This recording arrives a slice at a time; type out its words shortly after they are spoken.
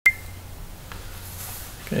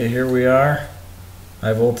Okay, here we are.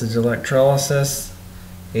 High voltage electrolysis,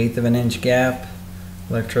 1/8 of an inch gap.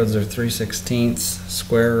 Electrodes are 3/16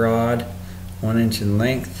 square rod, 1 inch in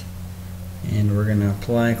length, and we're going to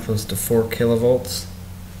apply close to 4 kilovolts.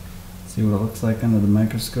 See what it looks like under the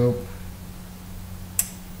microscope.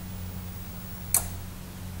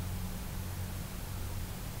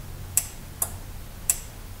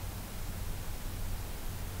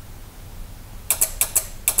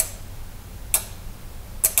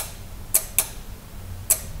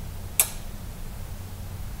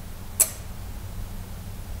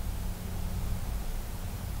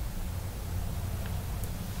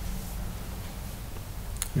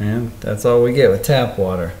 And that's all we get with tap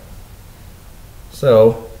water.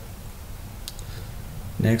 So,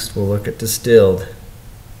 next we'll look at distilled.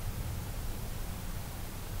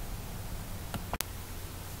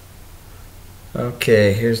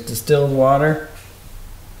 Okay, here's distilled water.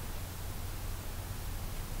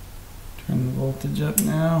 Turn the voltage up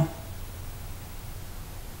now.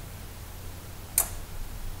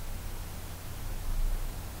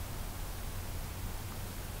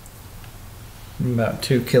 About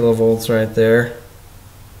 2 kilovolts right there.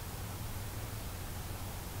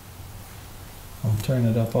 I'll turn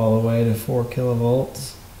it up all the way to 4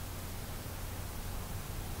 kilovolts.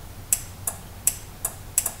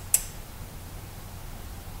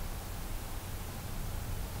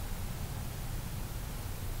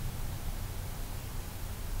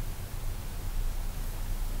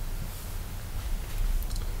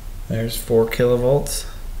 There's 4 kilovolts.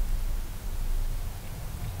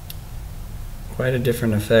 Quite a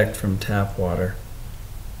different effect from tap water.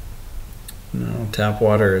 Tap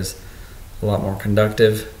water is a lot more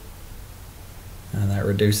conductive, and that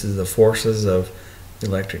reduces the forces of the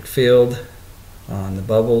electric field on the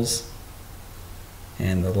bubbles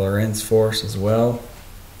and the Lorentz force as well.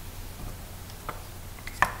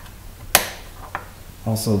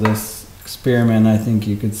 Also, this experiment, I think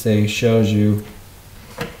you could say, shows you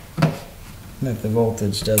that the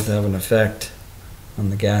voltage does have an effect on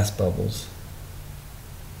the gas bubbles.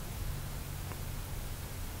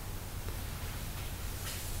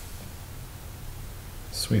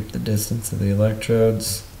 Sweep the distance of the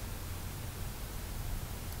electrodes.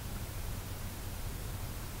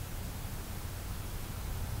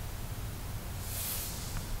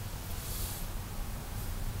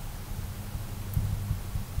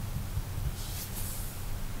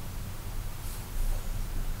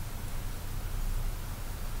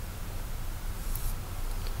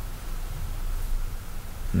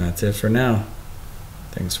 And that's it for now.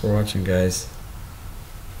 Thanks for watching, guys.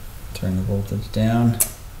 Turn the voltage down.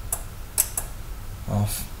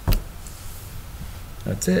 Off.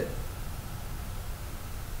 That's it.